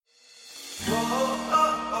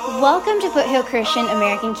Welcome to Foothill Christian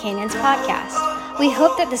American Canyons podcast. We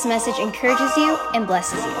hope that this message encourages you and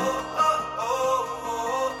blesses you.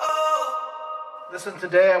 Listen,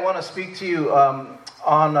 today I want to speak to you on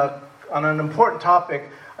an important topic.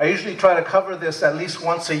 I usually try to cover this at least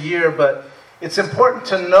once a year, but it's important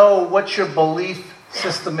to know what your belief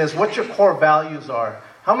system is, what your core values are.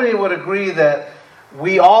 How many would agree that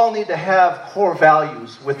we all need to have core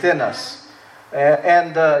values within us?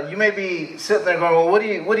 And you may be sitting there going, well, what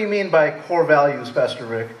do you mean by core values, Pastor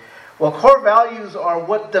Rick? Well, core values are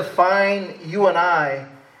what define you and I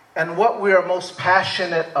and what we are most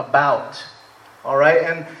passionate about. All right?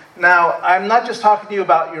 And now, I'm not just talking to you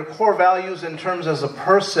about your core values in terms as a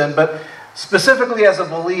person, but specifically as a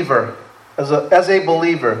believer. As a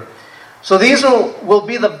believer. So these will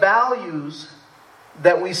be the values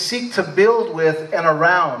that we seek to build with and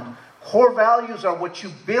around. Core values are what you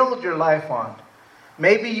build your life on.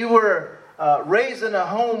 Maybe you were raised in a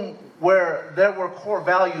home where there were core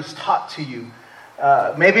values taught to you.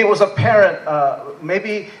 Maybe it was a parent.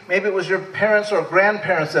 Maybe it was your parents or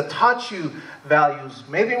grandparents that taught you values.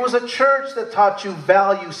 Maybe it was a church that taught you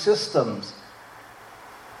value systems.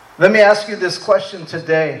 Let me ask you this question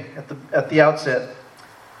today at the outset.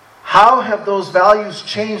 How have those values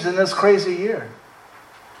changed in this crazy year?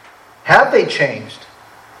 Have they changed?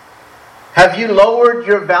 Have you lowered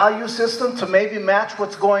your value system to maybe match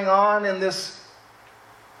what's going on in this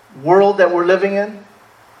world that we're living in?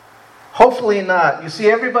 Hopefully not. You see,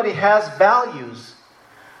 everybody has values.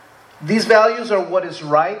 These values are what is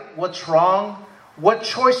right, what's wrong, what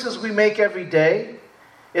choices we make every day.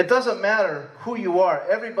 It doesn't matter who you are.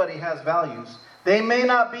 Everybody has values. They may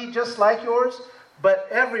not be just like yours, but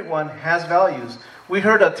everyone has values. We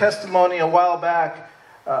heard a testimony a while back.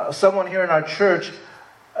 Someone here in our church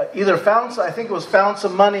either found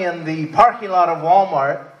some money in the parking lot of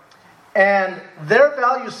Walmart, and their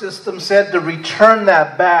value system said to return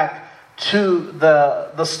that back to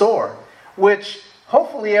the store, which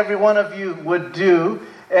hopefully every one of you would do,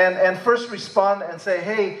 and first respond and say,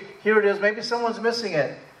 hey, here it is, maybe someone's missing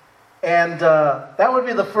it. And that would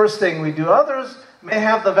be the first thing we do. Others may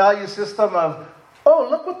have the value system of, oh,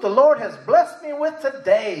 look what the Lord has blessed me with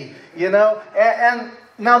today, and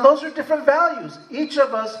now those are different values. Each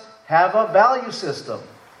of us have a value system.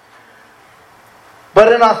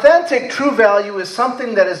 But an authentic, true value is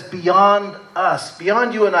something that is beyond us,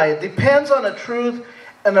 beyond you and I. It depends on a truth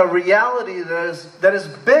and a reality that is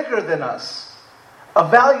bigger than us. A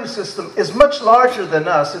value system is much larger than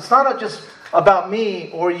us. It's not just about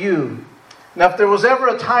me or you. Now, if there was ever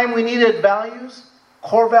a time we needed values,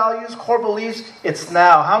 core beliefs, it's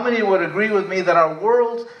now. How many would agree with me that our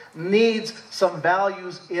world needs some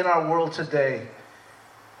values in our world today?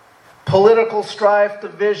 Political strife,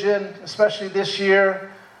 division, especially this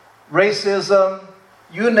year, racism,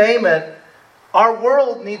 you name it, our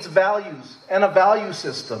world needs values and a value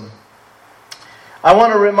system. I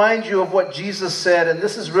want to remind you of what Jesus said, and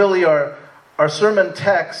this is really our sermon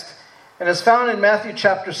text, and it's found in Matthew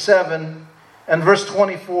chapter 7 and verse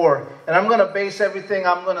 24. And I'm going to base everything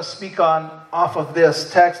I'm going to speak on off of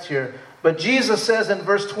this text here. But Jesus says in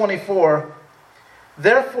verse 24,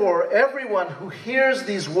 therefore, everyone who hears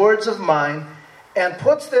these words of mine and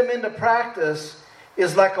puts them into practice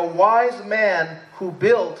is like a wise man who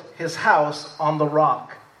built his house on the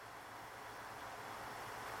rock.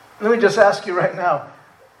 Let me just ask you right now,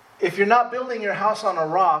 if you're not building your house on a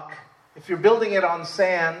rock, if you're building it on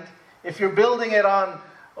sand, if you're building it on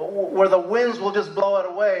where the winds will just blow it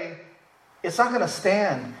away, it's not going to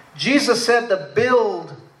stand. Jesus said to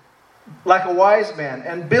build like a wise man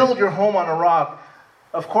and build your home on a rock.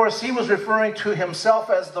 Of course, he was referring to himself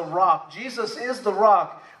as the rock. Jesus is the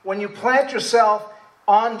rock. When you plant yourself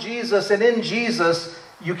on Jesus and in Jesus,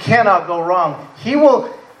 you cannot go wrong.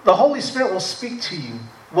 The Holy Spirit will speak to you,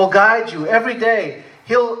 will guide you every day.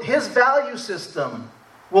 His value system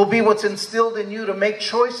will be what's instilled in you to make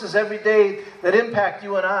choices every day that impact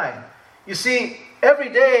you and I. You see, every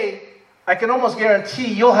day, I can almost guarantee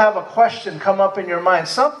you'll have a question come up in your mind.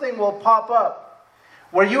 Something will pop up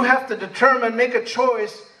where you have to make a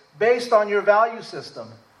choice based on your value system.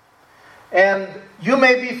 And you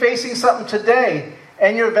may be facing something today,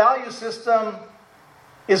 and your value system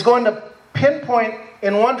is going to pinpoint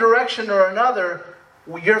in one direction or another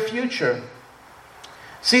your future.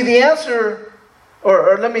 See, the answer,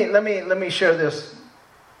 or let me share this.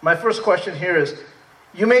 My first question here is,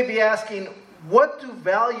 you may be asking, what do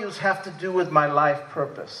values have to do with my life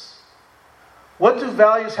purpose? What do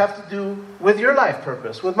values have to do with your life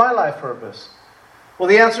purpose, with my life purpose? Well,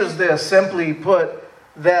 the answer is this, simply put,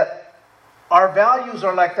 that our values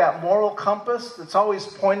are like that moral compass that's always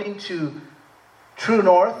pointing to true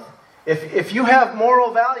north. If you have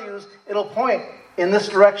moral values, it'll point in this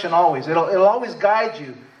direction always. It'll always guide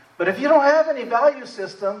you. But if you don't have any value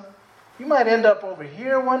system, you might end up over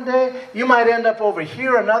here one day. You might end up over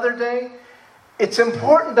here another day. It's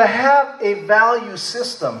important to have a value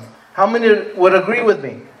system. How many would agree with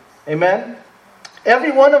me? Amen?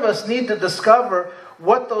 Every one of us need to discover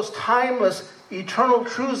what those timeless, eternal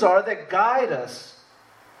truths are that guide us.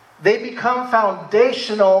 They become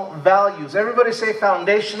foundational values. Everybody say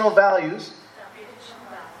foundational values.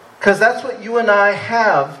 Because that's what you and I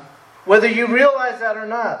have, whether you realize that or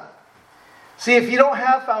not. See, if you don't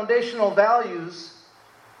have foundational values,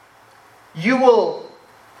 you will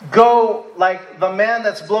go like the man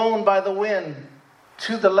that's blown by the wind,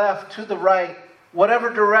 to the left, to the right.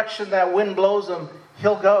 Whatever direction that wind blows him,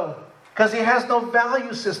 he'll go. Because he has no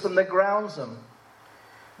value system that grounds him.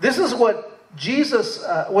 This is what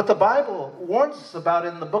what the Bible warns us about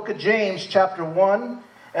in the book of James, chapter 1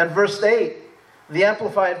 and verse 8. The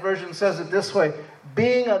Amplified Version says it this way: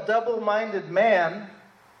 being a double-minded man, I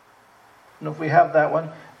don't know if we have that one,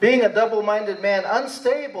 being a double-minded man,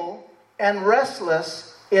 unstable and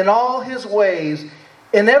restless in all his ways,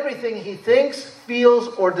 in everything he thinks, feels,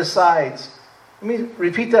 or decides. Let me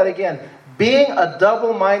repeat that again. Being a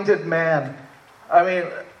double-minded man. I mean,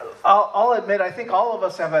 I'll admit, I think all of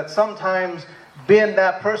us have at some times been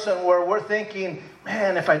that person where we're thinking,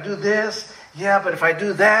 man, if I do this, yeah, but if I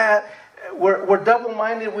do that, we're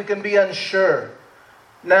double-minded, we can be unsure.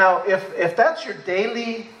 Now, if that's your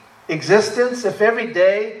daily existence, if every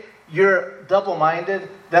day you're double-minded,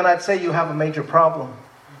 then I'd say you have a major problem.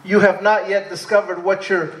 You have not yet discovered what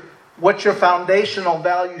your foundational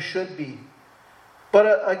value should be.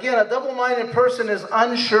 But again, a double-minded person is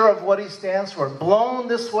unsure of what he stands for. Blown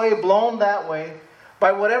this way, blown that way,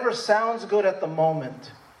 by whatever sounds good at the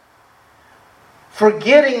moment.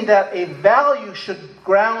 Forgetting that a value should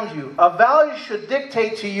ground you. A value should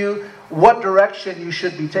dictate to you what direction you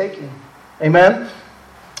should be taking. Amen?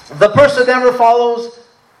 The person never follows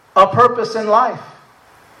a purpose in life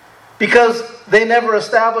because they never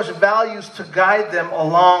establish values to guide them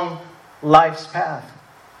along life's path.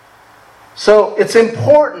 So it's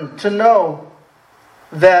important to know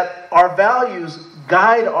that our values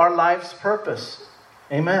guide our life's purpose.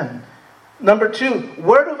 Amen. Number 2,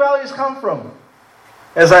 where do values come from?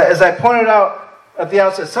 As I pointed out at the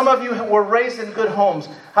outset, some of you were raised in good homes.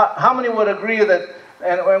 How many would agree that,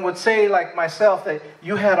 and would say like myself, that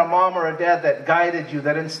you had a mom or a dad that guided you,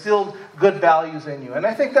 that instilled good values in you? And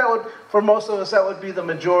I think that would, for most of us, that would be the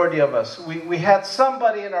majority of us. We had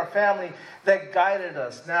somebody in our family that guided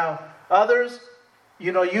us. Now, others,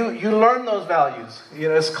 you learn those values.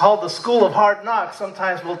 It's called the school of hard knocks.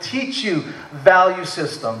 Sometimes will teach you value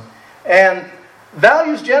system. And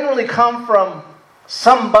values generally come from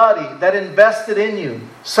somebody that invested in you.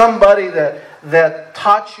 Somebody that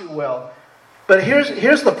taught you well. But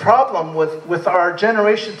here's the problem with our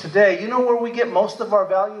generation today. You know where we get most of our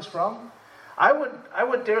values from? I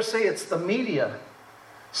would dare say it's the media.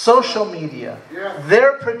 Social media. Yeah.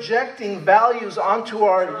 They're projecting values onto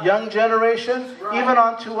our young generation, even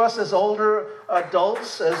onto us as older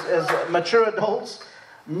adults, as mature adults.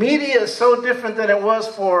 Media is so different than it was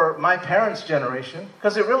for my parents' generation,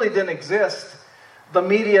 because it really didn't exist, the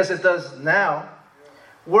media as it does now.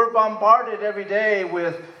 We're bombarded every day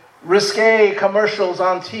with risque commercials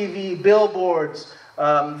on TV, billboards,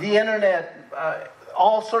 the internet,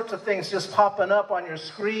 all sorts of things just popping up on your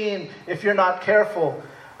screen if you're not careful.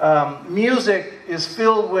 Music is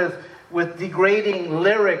filled with degrading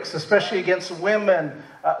lyrics, especially against women.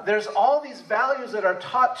 There's all these values that are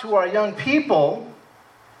taught to our young people,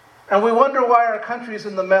 and we wonder why our country is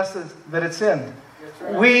in the mess that it's in.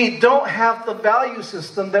 Right. We don't have the value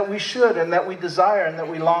system that we should and that we desire and that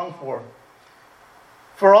we long for.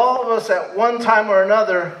 For all of us at one time or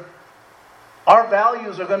another, our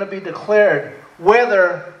values are going to be declared,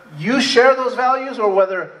 whether you share those values or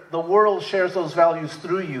whether the world shares those values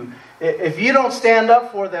through you. If you don't stand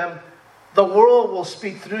up for them, the world will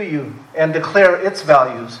speak through you and declare its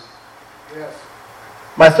values. Yes.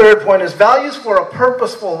 My third point is values for a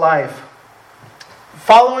purposeful life.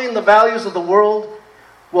 Following the values of the world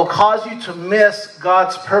will cause you to miss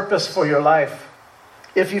God's purpose for your life.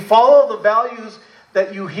 If you follow the values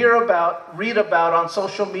that you hear about, read about on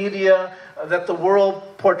social media, that the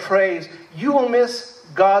world portrays, you will miss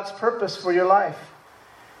God's purpose for your life.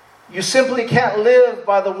 You simply can't live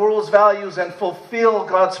by the world's values and fulfill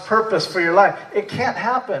God's purpose for your life. It can't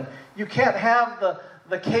happen. You can't have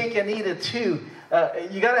the cake and eat it too.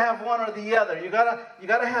 You got to have one or the other. You got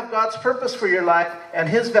to have God's purpose for your life and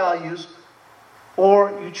His values,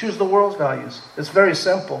 or you choose the world's values. It's very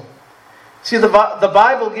simple. See, the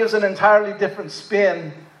Bible gives an entirely different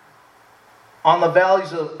spin on the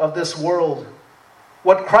values of this world.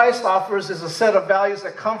 What Christ offers is a set of values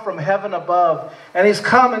that come from heaven above. And He's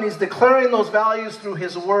come and He's declaring those values through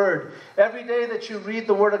His Word. Every day that you read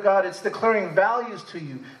the Word of God, it's declaring values to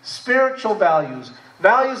you. Spiritual values.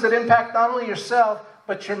 Values that impact not only yourself,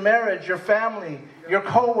 but your marriage, your family, your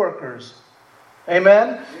co-workers.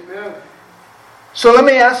 Amen? Amen. So let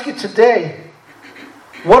me ask you today,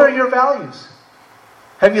 what are your values?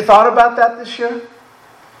 Have you thought about that this year?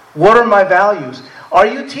 What are my values? Are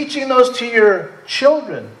you teaching those to your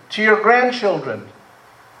children, to your grandchildren?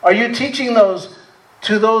 Are you teaching those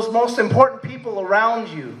to those most important people around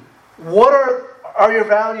you? What are your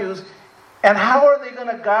values, and how are they going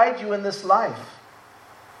to guide you in this life?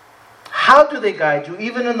 How do they guide you,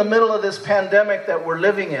 even in the middle of this pandemic that we're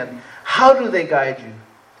living in? How do they guide you?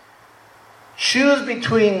 Choose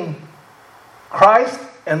between Christ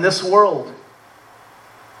and this world.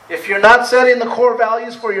 If you're not setting the core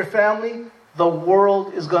values for your family, the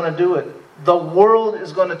world is going to do it. The world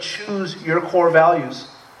is going to choose your core values.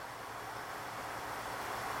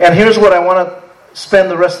 And here's what I want to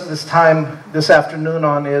spend the rest of this time this afternoon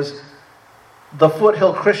on is the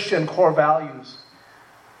Foothill Christian core values.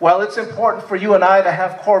 While it's important for you and I to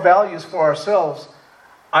have core values for ourselves,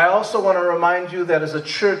 I also want to remind you that as a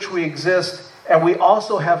church we exist and we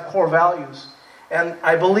also have core values. And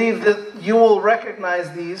I believe that you will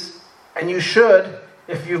recognize these, and you should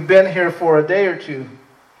if you've been here for a day or two.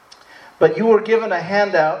 But you were given a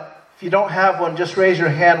handout. If you don't have one, just raise your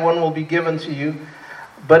hand. One will be given to you.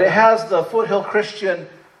 But it has the Foothill Christian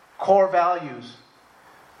core values.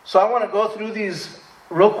 So I want to go through these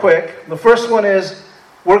real quick. The first one is,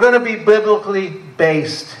 we're going to be biblically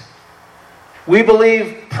based. We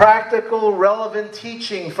believe practical, relevant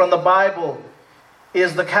teaching from the Bible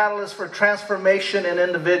is the catalyst for transformation in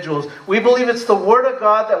individuals. We believe it's the Word of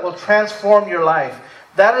God that will transform your life.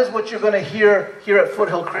 That is what you're going to hear here at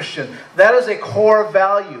Foothill Christian. That is a core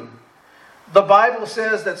value. The Bible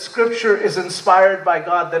says that Scripture is inspired by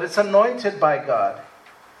God, that it's anointed by God,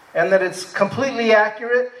 and that it's completely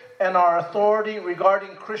accurate and our authority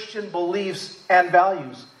regarding Christian beliefs and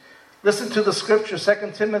values. Listen to the Scripture,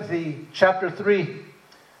 2 Timothy chapter 3,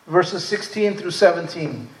 verses 16 through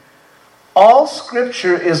 17. All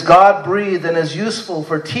Scripture is God-breathed and is useful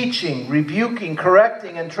for teaching, rebuking,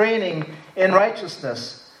 correcting, and training in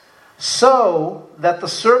righteousness, so that the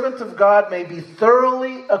servant of God may be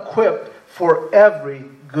thoroughly equipped for every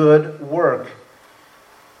good work.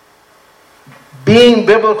 Being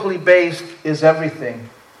biblically based is everything.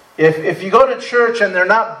 If you go to church and they're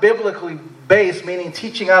not biblically based, meaning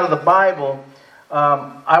teaching out of the Bible,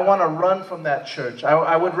 I want to run from that church.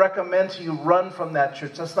 I would recommend to you run from that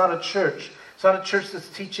church. That's not a church. It's not a church that's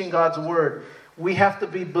teaching God's Word. We have to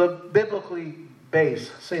be biblically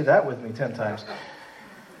based. Say that with me 10 times.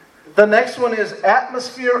 The next one is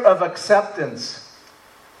atmosphere of acceptance.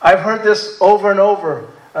 I've heard this over and over.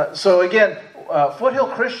 So again, Foothill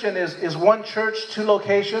Christian is one church, two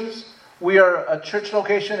locations. We are a church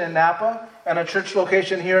location in Napa and a church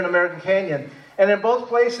location here in American Canyon. And in both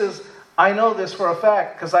places, I know this for a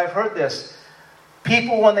fact because I've heard this.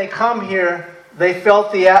 People, when they come here, they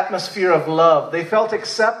felt the atmosphere of love. They felt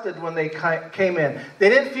accepted when they came in. They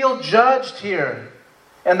didn't feel judged here.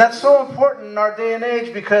 And that's so important in our day and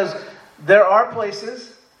age because there are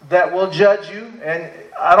places that will judge you. And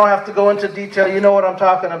I don't have to go into detail. You know what I'm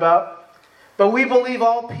talking about. But we believe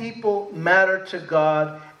all people matter to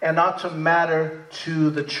God and not to matter to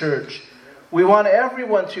the church. We want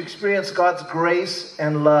everyone to experience God's grace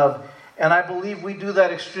and love. And I believe we do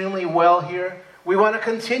that extremely well here. We want to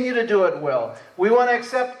continue to do it well. We want to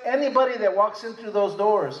accept anybody that walks in through those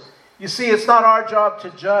doors. You see, it's not our job to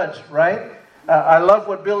judge, right? I love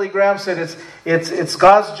what Billy Graham said. It's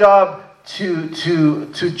God's job to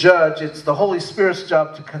judge. It's the Holy Spirit's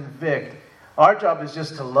job to convict. Our job is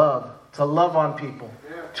just to love on people,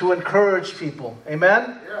 to encourage people.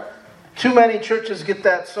 Amen? Yeah. Too many churches get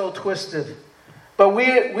that so twisted. But we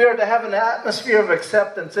are to have an atmosphere of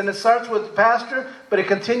acceptance. And it starts with the pastor, but it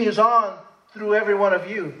continues on through every one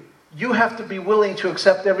of you. You have to be willing to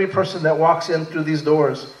accept every person that walks in through these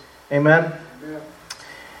doors. Amen? Yeah.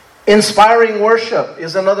 Inspiring worship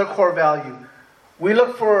is another core value. We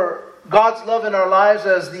look for God's love in our lives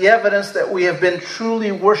as the evidence that we have been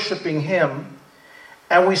truly worshiping Him.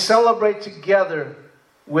 And we celebrate together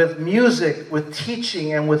with music, with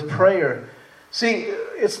teaching, and with prayer. See,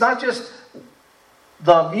 it's not just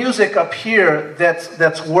the music up here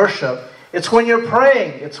that's worship. It's when you're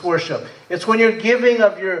praying, it's worship. It's when you're giving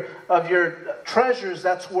of your treasures,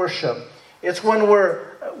 that's worship. It's when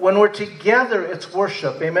we're together, it's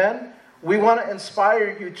worship. Amen? We want to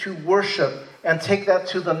inspire you to worship and take that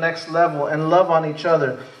to the next level and love on each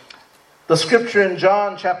other. The scripture in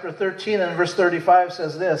John chapter 13 and verse 35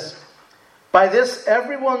 says this, "By this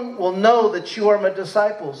everyone will know that you are my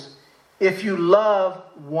disciples, if you love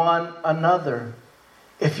one another."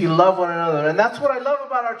 If you love one another. And that's what I love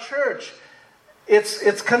about our church.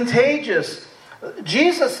 It's contagious.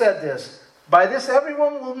 Jesus said this, "By this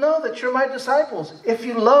everyone will know that you're my disciples, if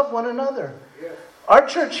you love one another." Yes. Our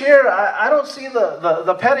church here, I don't see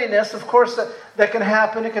the pettiness. Of course, that can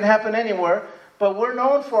happen. It can happen anywhere. But we're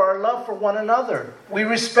known for our love for one another. We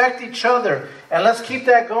respect each other. And let's keep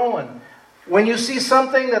that going. When you see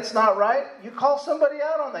something that's not right, you call somebody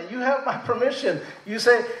out on that. You have my permission. You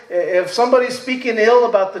say, if somebody's speaking ill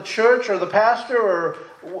about the church or the pastor, or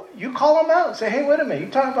you call them out and say, "Hey, wait a minute, you're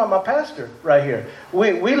talking about my pastor right here."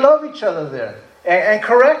 We love each other there. And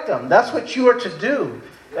correct them. That's what you are to do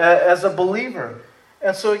as a believer.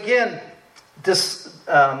 And so again, this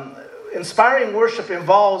inspiring worship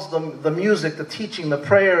involves the music, the teaching, the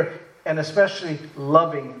prayer, and especially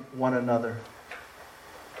loving one another.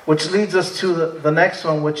 Which leads us to the next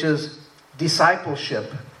one, which is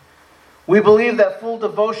discipleship. We believe that full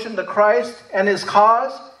devotion to Christ and His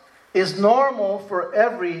cause is normal for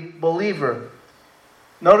every believer.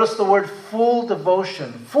 Notice the word full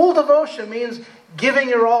devotion. Full devotion means giving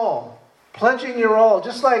your all, pledging your all.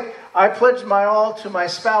 Just like I pledged my all to my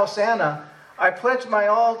spouse, Anna, I pledge my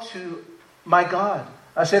all to my God.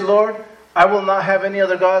 I say, "Lord, I will not have any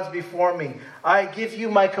other gods before me. I give you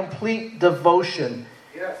my complete devotion."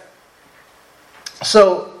 Yes.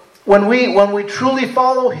 So when we truly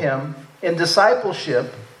follow Him in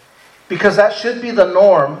discipleship, because that should be the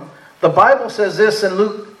norm, the Bible says this in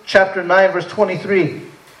Luke chapter 9 verse 23.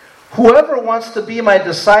 "Whoever wants to be my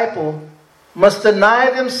disciple must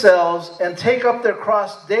deny themselves and take up their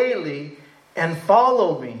cross daily and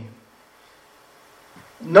follow me."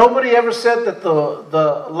 Nobody ever said that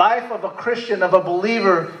the life of a Christian, of a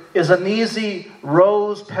believer, is an easy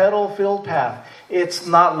rose petal filled path. It's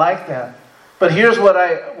not like that. But here's what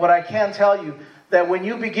I can tell you, that when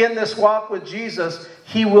you begin this walk with Jesus,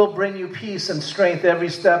 He will bring you peace and strength every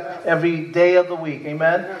step, every day of the week.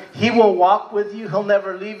 Amen? He will walk with you. He'll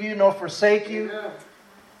never leave you nor forsake you.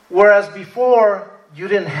 Whereas before, you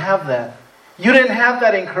didn't have that. You didn't have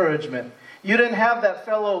that encouragement. You didn't have that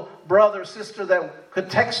fellow brother, sister that could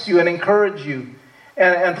text you and encourage you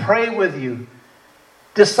and pray with you.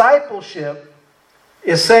 Discipleship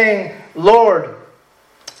is saying, "Lord,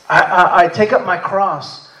 I take up my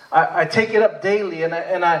cross. I take it up daily, and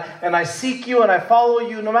I seek you and I follow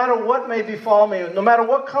you. No matter what may befall me, no matter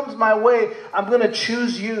what comes my way, I'm going to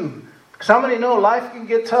choose you." Because how many know life can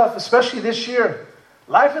get tough, especially this year?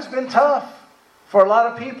 Life has been tough for a lot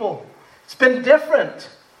of people. It's been different.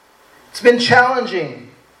 It's been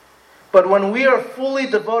challenging. But when we are fully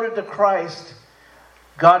devoted to Christ,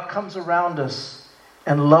 God comes around us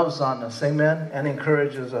and loves on us. Amen? And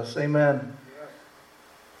encourages us. Amen.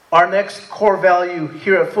 Our next core value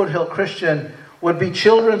here at Foothill Christian would be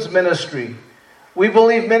children's ministry. We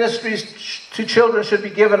believe ministries to children should be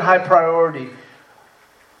given high priority.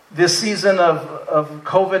 This season of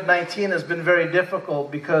COVID-19 has been very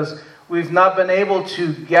difficult because we've not been able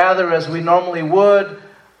to gather as we normally would,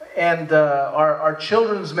 and our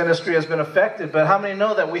children's ministry has been affected. But how many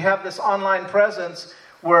know that we have this online presence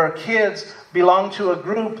where kids belong to a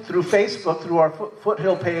group through Facebook, through our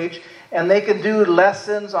Foothill page, and they can do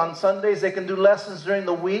lessons on Sundays, they can do lessons during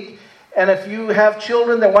the week. And if you have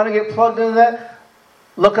children that want to get plugged into that,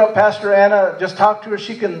 look up Pastor Anna, just talk to her.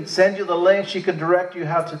 She can send you the link, she can direct you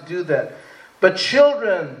how to do that. But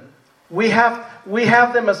children, we have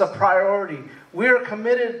them as a priority. We are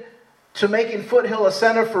committed to making Foothill a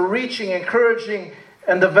center for reaching, encouraging,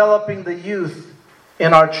 and developing the youth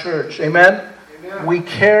in our church. Amen? Amen. We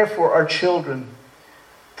care for our children.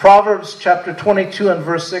 Proverbs chapter 22 and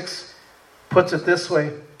verse 6 puts it this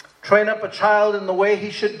way: "Train up a child in the way he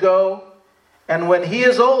should go, and when he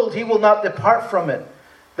is old, he will not depart from it."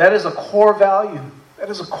 That is a core value. That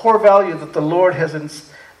is a core value that the Lord has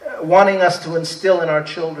wanting us to instill in our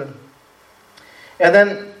children. And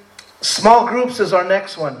then small groups is our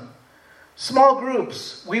next one. Small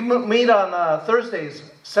groups. We meet on Thursdays,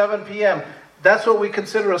 7 p.m. That's what we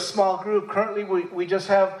consider a small group. Currently, we just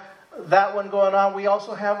have that one going on. We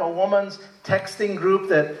also have a woman's texting group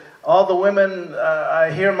that all the women,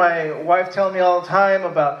 I hear my wife tell me all the time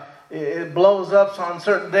about, it blows up on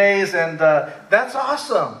certain days, and that's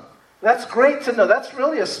awesome. That's great to know. That's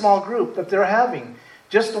really a small group that they're having.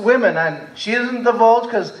 Just women, and she doesn't divulge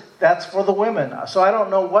because that's for the women. So I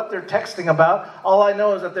don't know what they're texting about. All I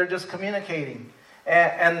know is that they're just communicating.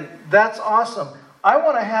 And that's awesome. I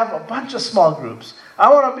want to have a bunch of small groups. I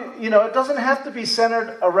want to be, it doesn't have to be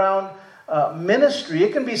centered around ministry.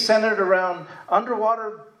 It can be centered around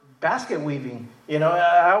underwater basket weaving.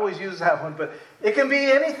 I always use that one, but it can be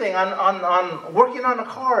anything on working on a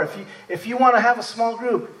car. If you want to have a small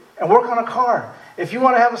group and work on a car, if you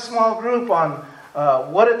want to have a small group on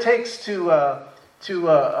what it takes to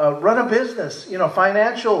run a business,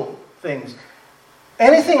 financial things,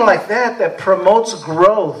 anything like that promotes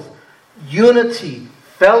growth, unity,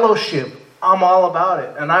 fellowship, I'm all about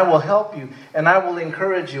it. And I will help you and I will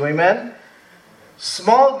encourage you. Amen?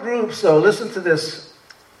 Small groups, though, listen to this.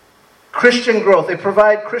 Christian growth. They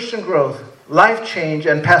provide Christian growth, life change,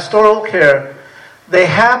 and pastoral care. They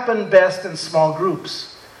happen best in small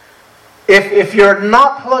groups. If you're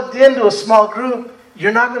not plugged into a small group,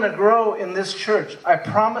 you're not going to grow in this church. I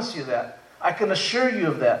promise you that. I can assure you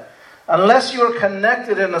of that. Unless you are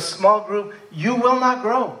connected in a small group, you will not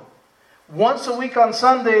grow. Once a week on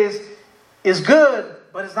Sundays is good,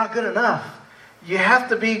 but it's not good enough. You have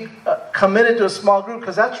to be committed to a small group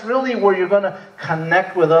because that's really where you're going to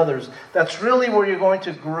connect with others. That's really where you're going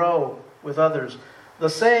to grow with others. The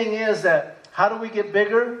saying is that how do we get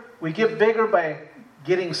bigger? We get bigger by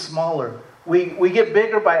getting smaller. We get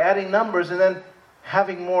bigger by adding numbers and then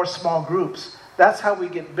having more small groups. That's how we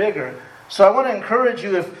get bigger. So I want to encourage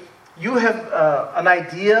you, if you have an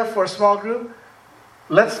idea for a small group,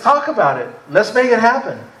 let's talk about it. Let's make it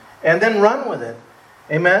happen. And then run with it.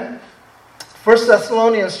 Amen? 1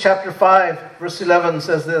 Thessalonians chapter 5, verse 11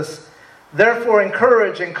 says this, "Therefore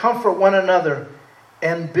encourage and comfort one another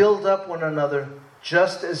and build up one another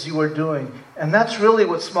just as you are doing." And that's really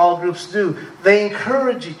what small groups do. They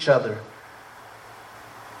encourage each other.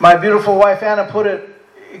 My beautiful wife Anna put it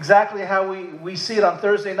exactly how we see it on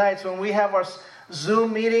Thursday nights when we have our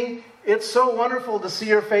Zoom meeting. It's so wonderful to see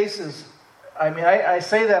your faces. I mean, I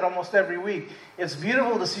say that almost every week. It's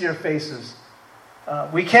beautiful to see your faces.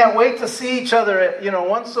 We can't wait to see each other,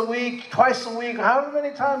 once a week, twice a week, however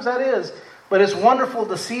many times that is. But it's wonderful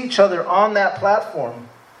to see each other on that platform,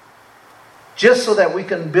 just so that we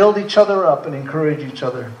can build each other up and encourage each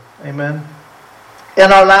other. Amen.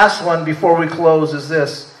 And our last one before we close is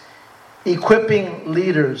this: equipping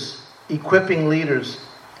leaders. Equipping leaders.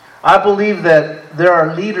 I believe that there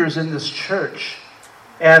are leaders in this church,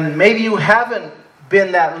 and maybe you haven't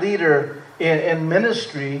been that leader in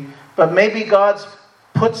ministry, but maybe God's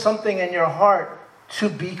put something in your heart to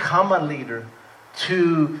become a leader,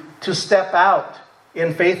 to step out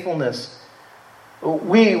in faithfulness.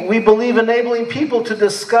 We believe enabling people to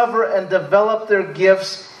discover and develop their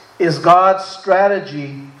gifts is God's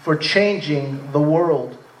strategy for changing the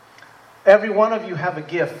world. Every one of you have a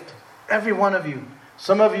gift. Every one of you.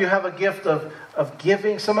 Some of you have a gift of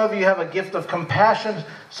giving. Some of you have a gift of compassion.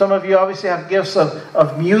 Some of you obviously have gifts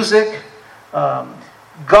of music.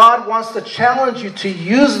 God wants to challenge you to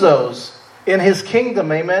use those in His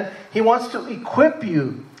kingdom. Amen. He wants to equip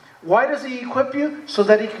you. Why does He equip you? So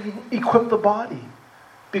that He can equip the body.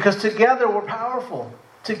 Because together we're powerful.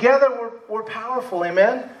 Together we're powerful.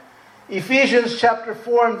 Amen. Ephesians chapter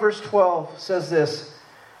 4 and verse 12 says this: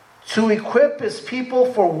 "To equip His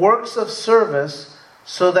people for works of service,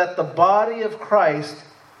 so that the body of Christ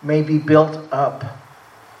may be built up."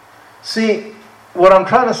 See, what I'm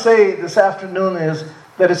trying to say this afternoon is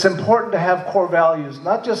that it's important to have core values,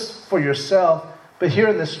 not just for yourself, but here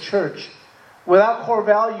in this church. Without core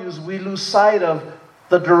values, we lose sight of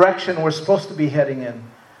the direction we're supposed to be heading in.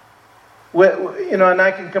 And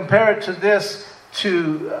I can compare it to this,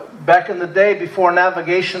 to back in the day before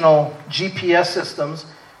navigational GPS systems.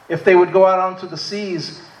 If they would go out onto the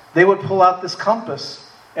seas, they would pull out this compass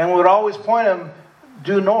and would always point them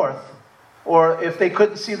due north. Or if they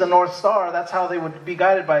couldn't see the North Star, that's how they would be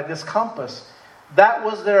guided by this compass. That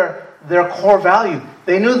was their core value.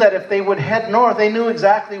 They knew that if they would head north, they knew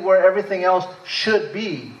exactly where everything else should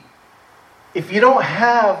be. If you don't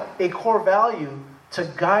have a core value to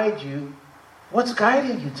guide you, what's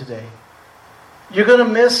guiding you today? You're going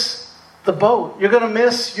to miss the boat. You're going to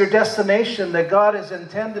miss your destination that God has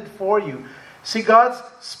intended for you. See, God's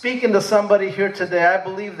speaking to somebody here today. I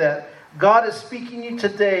believe that. God is speaking to you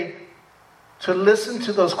today to listen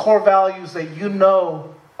to those core values that you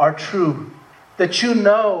know are true, that you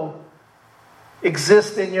know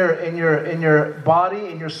exist in your body,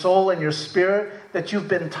 in your soul, in your spirit, that you've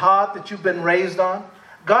been taught, that you've been raised on.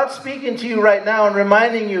 God's speaking to you right now and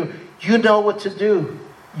reminding you, you know what to do.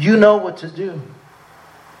 You know what to do.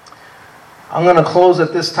 I'm going to close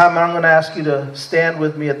at this time, and I'm going to ask you to stand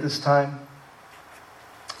with me at this time.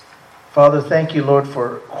 Father, thank you, Lord,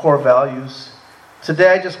 for core values. Today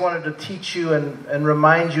I just wanted to teach you and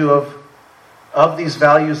remind you of of these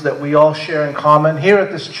values that we all share in common here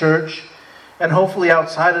at this church and hopefully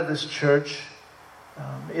outside of this church.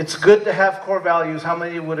 It's good to have core values. How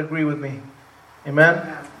many would agree with me?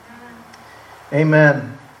 Amen?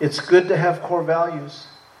 Amen. It's good to have core values.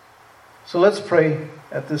 So let's pray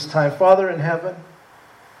at this time. Father in heaven,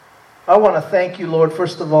 I want to thank you, Lord,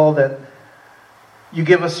 first of all, that you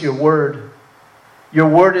give us your word. Your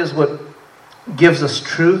word is what gives us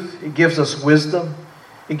truth. It gives us wisdom.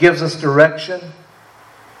 It gives us direction.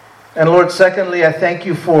 And Lord, secondly, I thank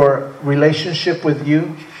you for relationship with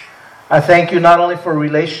you. I thank you not only for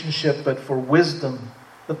relationship, but for wisdom.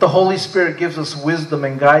 That the Holy Spirit gives us wisdom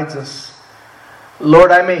and guides us.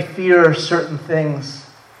 Lord, I may fear certain things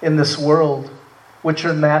in this world, which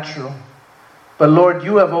are natural. But Lord,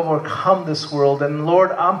 you have overcome this world. And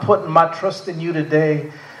Lord, I'm putting my trust in you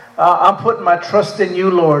today. I'm putting my trust in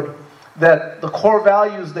you, Lord, that the core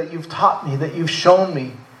values that you've taught me, that you've shown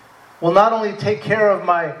me, will not only take care of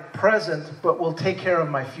my present, but will take care of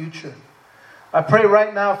my future. I pray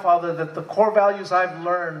right now, Father, that the core values I've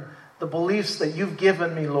learned, the beliefs that you've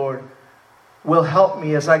given me, Lord, will help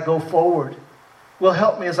me as I go forward. Will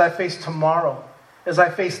help me as I face tomorrow, as I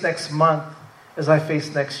face next month, as I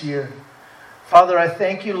face next year. Father, I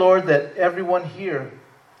thank you, Lord, that everyone here,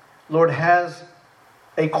 Lord, has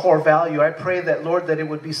a core value. I pray that, Lord, that it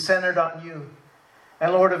would be centered on you.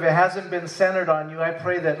 And Lord, if it hasn't been centered on you, I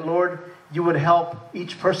pray that, Lord, you would help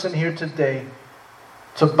each person here today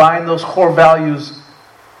to bind those core values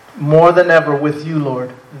more than ever with you,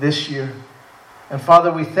 Lord, this year. And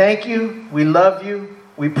Father, we thank you, we love you,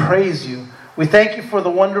 we praise you. We thank you for the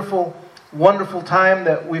wonderful, wonderful time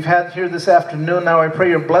that we've had here this afternoon. Now I pray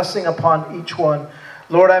your blessing upon each one.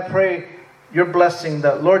 Lord, I pray your blessing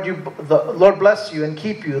that, Lord, the Lord bless you and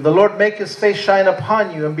keep you. The Lord make his face shine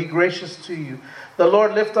upon you and be gracious to you. The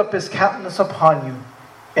Lord lift up his countenance upon you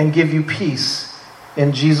and give you peace.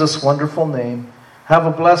 In Jesus' wonderful name. Have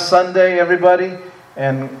a blessed Sunday, everybody.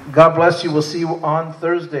 And God bless you. We'll see you on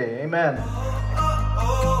Thursday. Amen.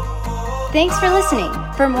 Thanks for listening.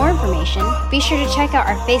 For more information, be sure to check out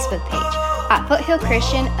our Facebook page at Foothill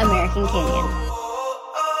Christian American Canyon.